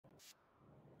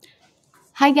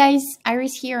Hi guys,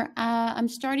 Iris here. I'm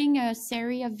starting a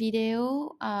series of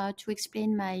video to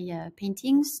explain my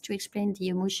paintings, to explain the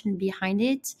emotion behind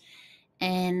it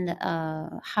and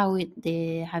how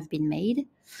they have been made.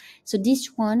 So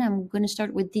this one, I'm going to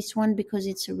start with this one because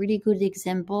it's a really good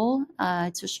example.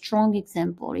 It's a strong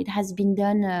example. It has been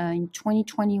done in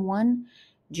 2021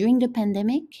 during the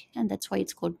pandemic, and that's why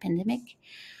it's called pandemic.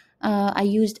 I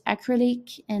used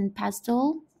acrylic and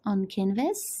pastel on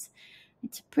canvas.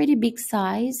 It's a pretty big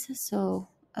size, so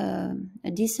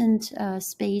a decent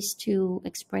space to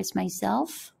express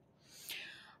myself.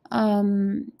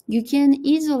 You can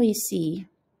easily see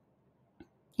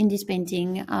in this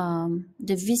painting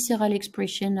the visceral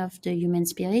expression of the human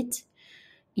spirit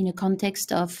in a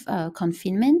context of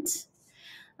confinement.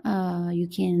 You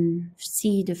can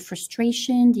see the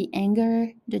frustration, the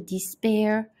anger, the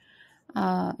despair,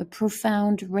 a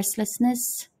profound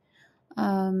restlessness.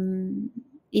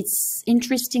 It's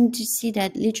interesting to see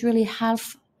that literally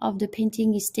half of the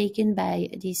painting is taken by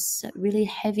this really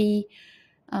heavy,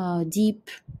 deep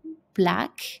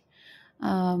black.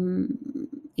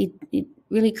 It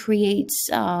really creates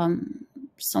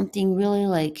something really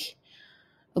like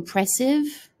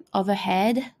oppressive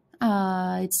overhead.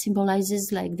 It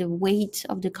symbolizes like the weight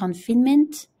of the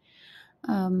confinement,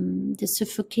 the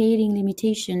suffocating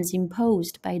limitations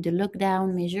imposed by the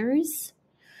lockdown measures.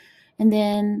 And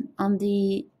then on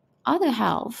the other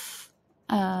half,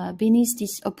 beneath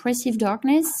this oppressive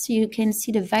darkness, you can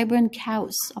see the vibrant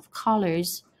chaos of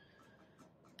colors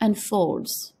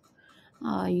unfolds.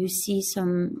 You see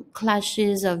some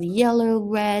clashes of yellow,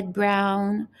 red,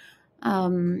 brown,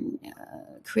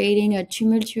 creating a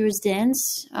tumultuous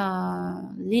dance,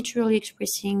 literally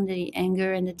expressing the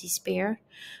anger and the despair.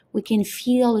 We can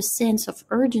feel a sense of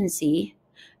urgency,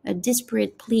 a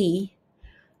desperate plea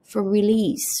for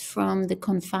release from the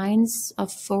confines of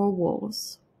four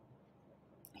walls.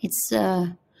 It's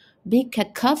a big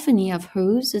cacophony of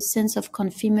who's. A sense of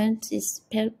confinement is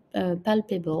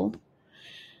palpable.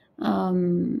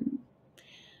 There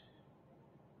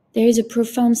is a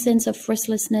profound sense of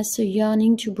restlessness, a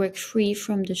yearning to break free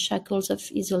from the shackles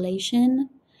of isolation.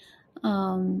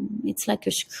 It's like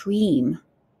a scream.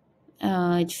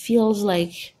 It feels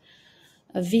like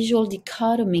a visual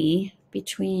dichotomy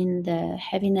between the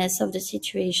heaviness of the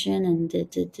situation and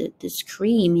the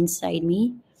scream inside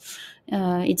me.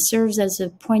 It serves as a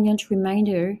poignant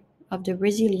reminder of the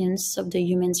resilience of the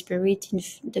human spirit in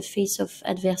the face of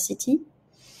adversity.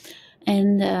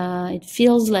 And it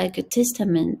feels like a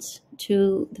testament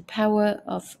to the power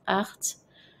of art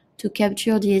to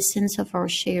capture the essence of our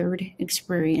shared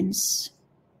experience.